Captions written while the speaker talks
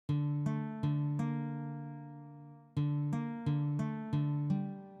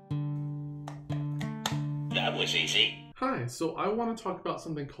That was easy. Hi, so I want to talk about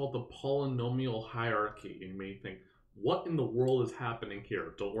something called the polynomial hierarchy. You may think, what in the world is happening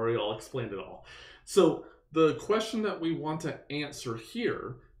here? Don't worry, I'll explain it all. So the question that we want to answer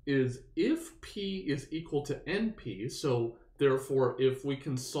here is if P is equal to NP, so therefore if we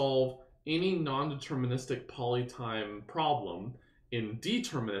can solve any non-deterministic polytime problem in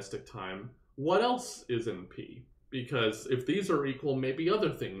deterministic time, what else is in P? Because if these are equal, maybe other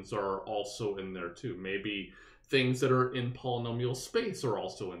things are also in there too. Maybe things that are in polynomial space are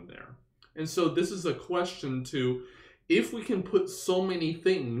also in there. And so this is a question to, if we can put so many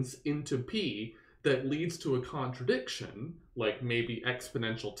things into P that leads to a contradiction, like maybe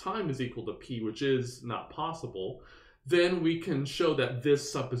exponential time is equal to P, which is not possible, then we can show that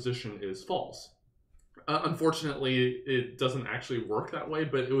this supposition is false. Unfortunately, it doesn't actually work that way,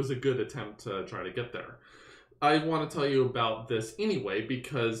 but it was a good attempt to try to get there. I want to tell you about this anyway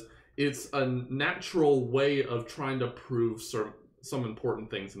because it's a natural way of trying to prove some important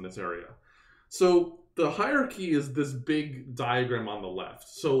things in this area. So the hierarchy is this big diagram on the left.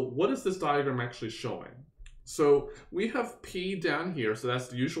 So what is this diagram actually showing? So we have P down here, so that's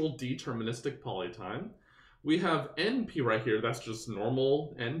the usual deterministic polytime. We have NP right here, that's just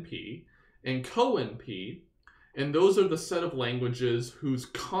normal NP, and co-NP, and those are the set of languages whose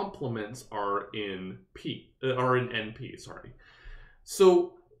complements are in NP, sorry.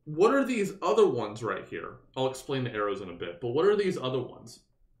 So what are these other ones right here? I'll explain the arrows in a bit, but what are these other ones?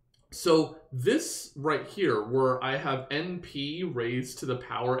 So this right here, where I have NP raised to the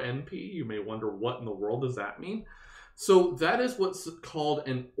power NP, you may wonder what in the world does that mean? So that is what's called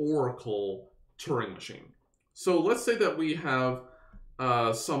an oracle Turing machine. So let's say that we have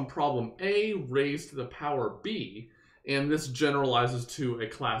some problem A raised to the power B, and this generalizes to a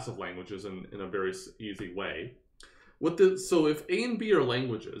class of languages in a very easy way. So if A and B are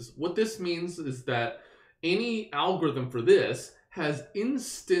languages, what this means is that any algorithm for this has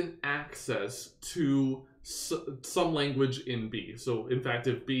instant access to some language in B. So in fact,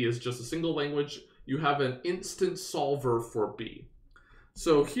 if B is just a single language, you have an instant solver for B.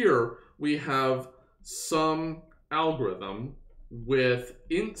 So here we have some algorithm with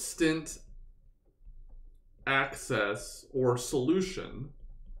instant access or solution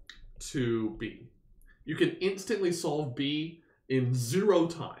to B. You can instantly solve B in 0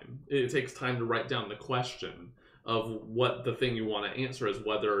 time. It takes time to write down the question of what the thing you want to answer is,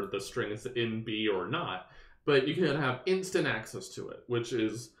 whether the string is in B or not. But you can have instant access to it, which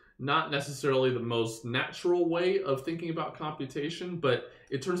is not necessarily the most natural way of thinking about computation, but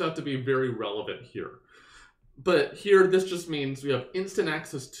it turns out to be very relevant here. But here, this just means we have instant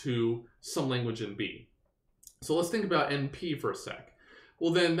access to some language in B. So let's think about NP for a sec.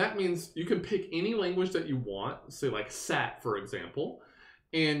 Well, then that means you can pick any language that you want, say like SAT, for example,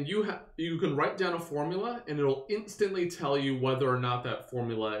 and you can write down a formula, and it'll instantly tell you whether or not that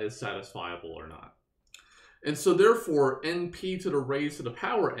formula is satisfiable or not. And so therefore, NP to the raised to the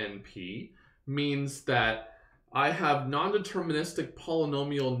power NP means that I have non-deterministic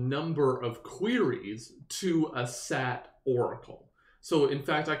polynomial number of queries to a SAT oracle. So in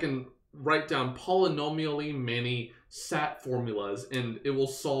fact, I can write down polynomially many SAT formulas, and it will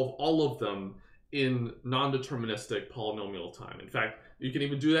solve all of them in non-deterministic polynomial time. In fact, you can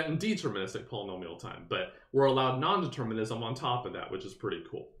even do that in deterministic polynomial time, but we're allowed non-determinism on top of that, which is pretty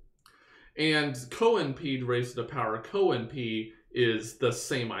cool. And co-NP raised to the power co-NP is the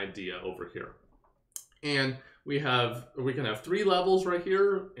same idea over here. And we can have 3 levels right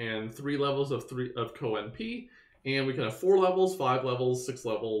here, and 3 levels of co-NP, and we can have 4 levels, 5 levels, 6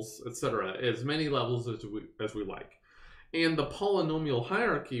 levels, etc. As many levels as we like. And the polynomial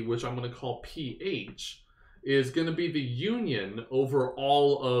hierarchy, which I'm going to call PH, is going to be the union over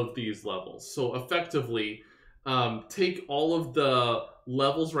all of these levels. So effectively, take all of the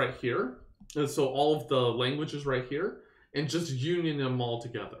levels right here, and so all of the languages right here, and just union them all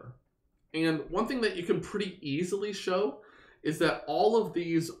together. And one thing that you can pretty easily show is that all of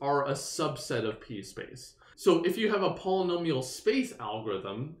these are a subset of PSPACE. So if you have a polynomial space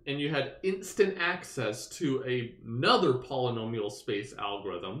algorithm and you had instant access to another polynomial space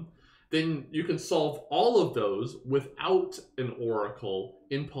algorithm, then you can solve all of those without an oracle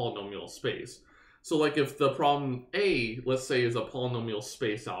in polynomial space. So like if the problem A, let's say, is a polynomial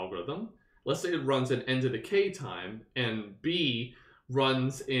space algorithm, let's say it runs in n to the k time, and B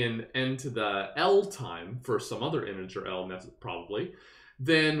runs in n to the l time for some other integer l, probably,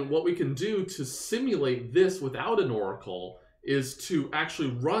 then what we can do to simulate this without an oracle is to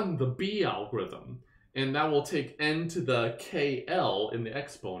actually run the B algorithm, and that will take n to the kl in the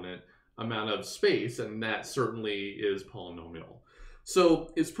exponent amount of space, and that certainly is polynomial.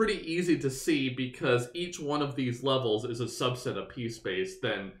 So it's pretty easy to see because each one of these levels is a subset of PSPACE,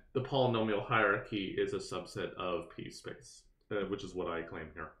 then the polynomial hierarchy is a subset of PSPACE, which is what I claim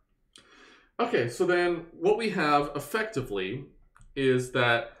here. Okay, so then what we have effectively is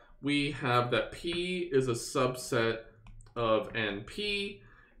that we have that P is a subset of NP,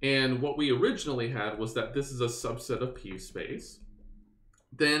 and what we originally had was that this is a subset of PSPACE.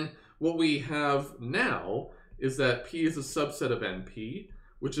 Then what we have now is that P is a subset of NP,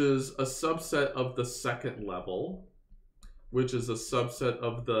 which is a subset of the second level, which is a subset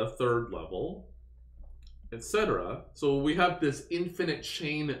of the third level, etc. So we have this infinite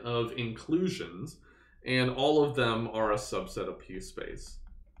chain of inclusions, and all of them are a subset of PSPACE.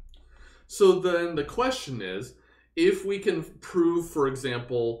 So then the question is, if we can prove, for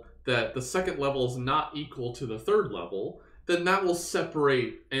example, that the second level is not equal to the third level, then that will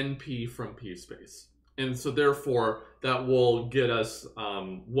separate NP from PSPACE. And so therefore, that will get us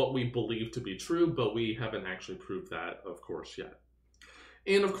what we believe to be true, but we haven't actually proved that, of course, yet.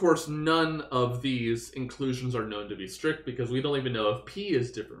 And of course, none of these inclusions are known to be strict because we don't even know if P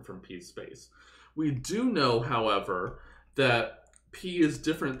is different from PSPACE. We do know, however, that P is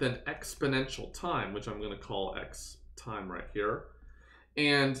different than exponential time, which I'm going to call x time right here.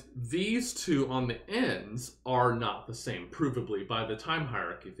 And these two on the ends are not the same, provably, by the time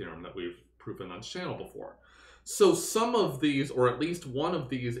hierarchy theorem that we've proven on this channel before. So some of these, or at least one of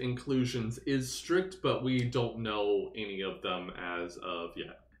these inclusions is strict, but we don't know any of them as of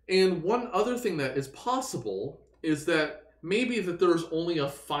yet. And one other thing that is possible is that maybe that there's only a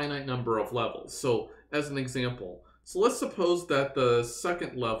finite number of levels. So as an example, so let's suppose that the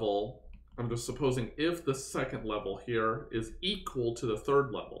second level, I'm just supposing if the second level here is equal to the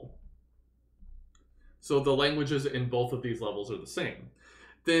third level, so the languages in both of these levels are the same,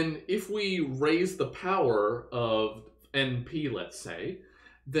 then if we raise the power of NP, let's say,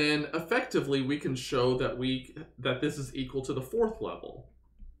 then effectively we can show that this is equal to the fourth level,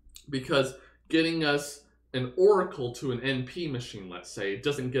 because getting us an oracle to an NP machine, let's say,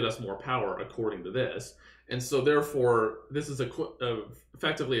 doesn't get us more power according to this. And so therefore, this is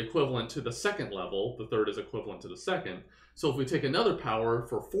effectively equivalent to the second level. The third is equivalent to the second. So if we take another power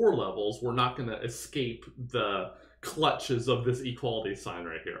for 4 levels, we're not going to escape the clutches of this equality sign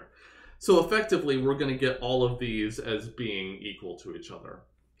right here. So effectively, we're going to get all of these as being equal to each other.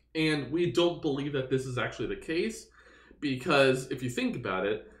 And we don't believe that this is actually the case, because if you think about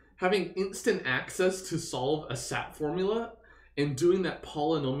it, having instant access to solve a SAT formula and doing that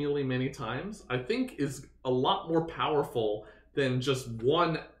polynomially many times, I think is a lot more powerful than just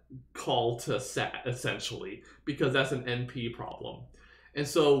one call to SAT, essentially, because that's an NP problem. And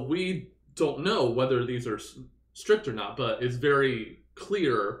so we don't know whether these are strict or not, but it's very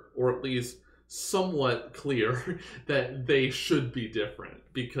clear, or at least somewhat clear, that they should be different,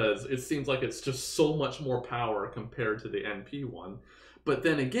 because it seems like it's just so much more power compared to the NP one. But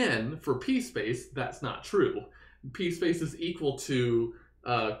then again, for PSPACE, that's not true. PSPACE is equal to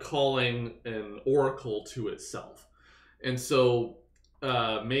calling an oracle to itself. And so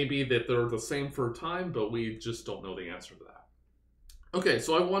maybe that they're the same for time, but we just don't know the answer to that. Okay,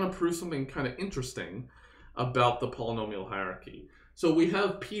 so I want to prove something kind of interesting about the polynomial hierarchy. So we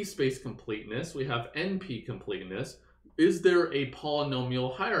have PSPACE completeness, we have NP completeness. Is there a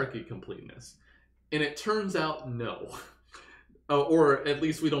polynomial hierarchy completeness? And it turns out no. Or at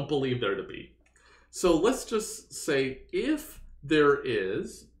least we don't believe there to be. So let's just say if there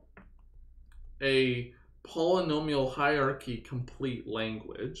is a polynomial hierarchy complete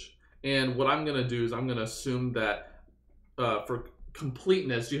language, and what I'm going to do is I'm going to assume that for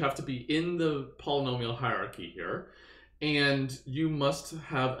completeness, you have to be in the polynomial hierarchy here, and you must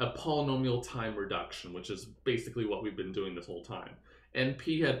have a polynomial time reduction, which is basically what we've been doing this whole time.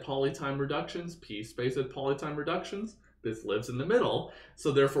 NP had polytime reductions, PSPACE had polytime reductions. This lives in the middle,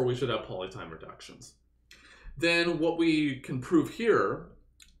 so therefore we should have polytime reductions. Then what we can prove here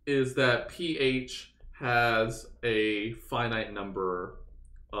is that PH has a finite number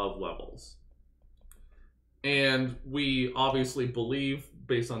of levels. And we obviously believe,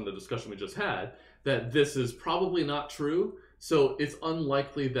 based on the discussion we just had, that this is probably not true, so it's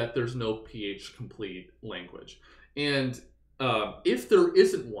unlikely that there's no PH complete language. And if there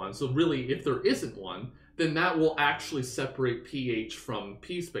isn't one, so really if there isn't one, then that will actually separate PH from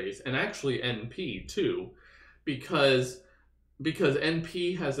PSPACE, and actually NP too, because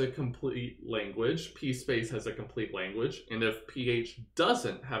NP has a complete language, PSPACE has a complete language, and if PH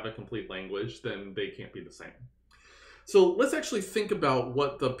doesn't have a complete language, then they can't be the same. So let's actually think about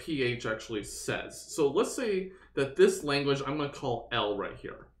what the PH actually says. So let's say that this language I'm going to call L right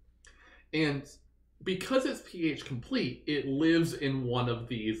here. And because it's pH complete, it lives in one of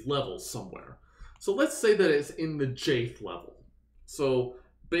these levels somewhere. So let's say that it's in the jth level. So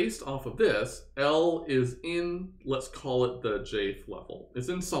based off of this, L is in, let's call it the jth level. It's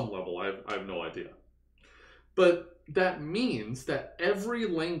in some level, I have no idea. But that means that every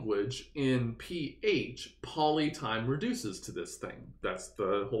language in pH, polytime reduces to this thing. That's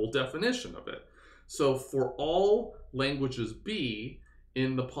the whole definition of it. So for all languages B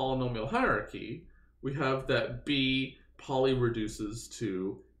in the polynomial hierarchy, we have that B poly reduces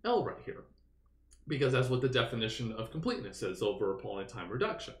to L right here, because that's what the definition of completeness is over polytime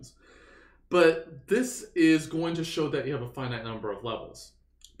reductions. But this is going to show that you have a finite number of levels,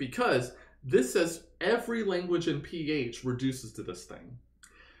 because this says every language in pH reduces to this thing,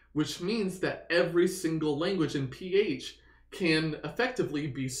 which means that every single language in pH can effectively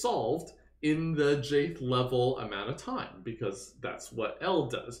be solved in the jth level amount of time, because that's what L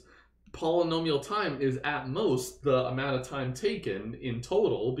does. Polynomial time is at most the amount of time taken in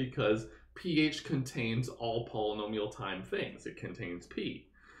total, because pH contains all polynomial time things. It contains P.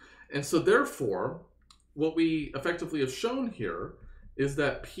 And so therefore, what we effectively have shown here is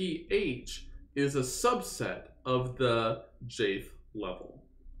that pH is a subset of the jth level.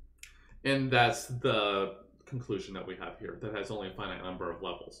 And that's the conclusion that we have here, that has only a finite number of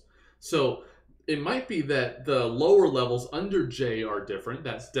levels. So it might be that the lower levels under J are different.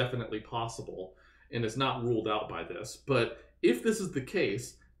 That's definitely possible, and it's not ruled out by this. But if this is the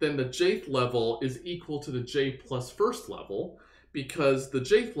case, then the jth level is equal to the J plus first level, because the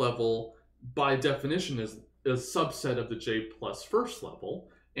jth level, by definition, is a subset of the J plus first level.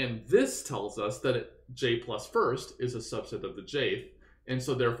 And this tells us that J plus first is a subset of the jth, and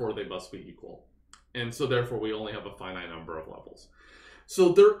so therefore they must be equal. And so therefore we only have a finite number of levels.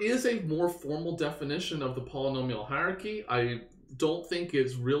 So there is a more formal definition of the polynomial hierarchy. I don't think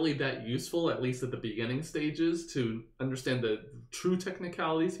it's really that useful, at least at the beginning stages, to understand the true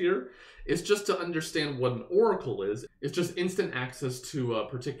technicalities here. It's just to understand what an oracle is. It's just instant access to a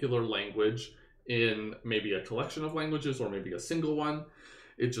particular language in maybe a collection of languages or maybe a single one.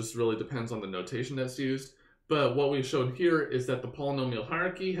 It just really depends on the notation that's used. But what we've shown here is that the polynomial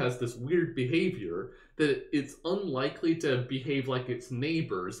hierarchy has this weird behavior that it's unlikely to behave like its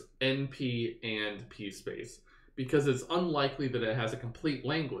neighbors, NP and PSPACE, because it's unlikely that it has a complete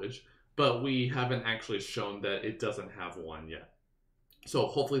language, but we haven't actually shown that it doesn't have one yet. So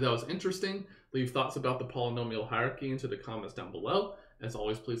hopefully that was interesting. Leave thoughts about the polynomial hierarchy into the comments down below. As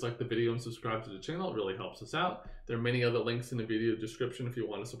always, please like the video and subscribe to the channel. It really helps us out. There are many other links in the video description if you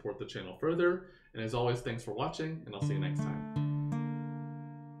want to support the channel further. And as always, thanks for watching, and I'll see you next time.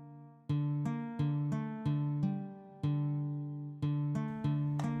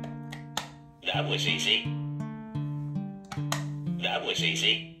 That was easy. That was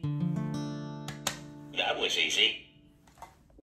easy. That was easy.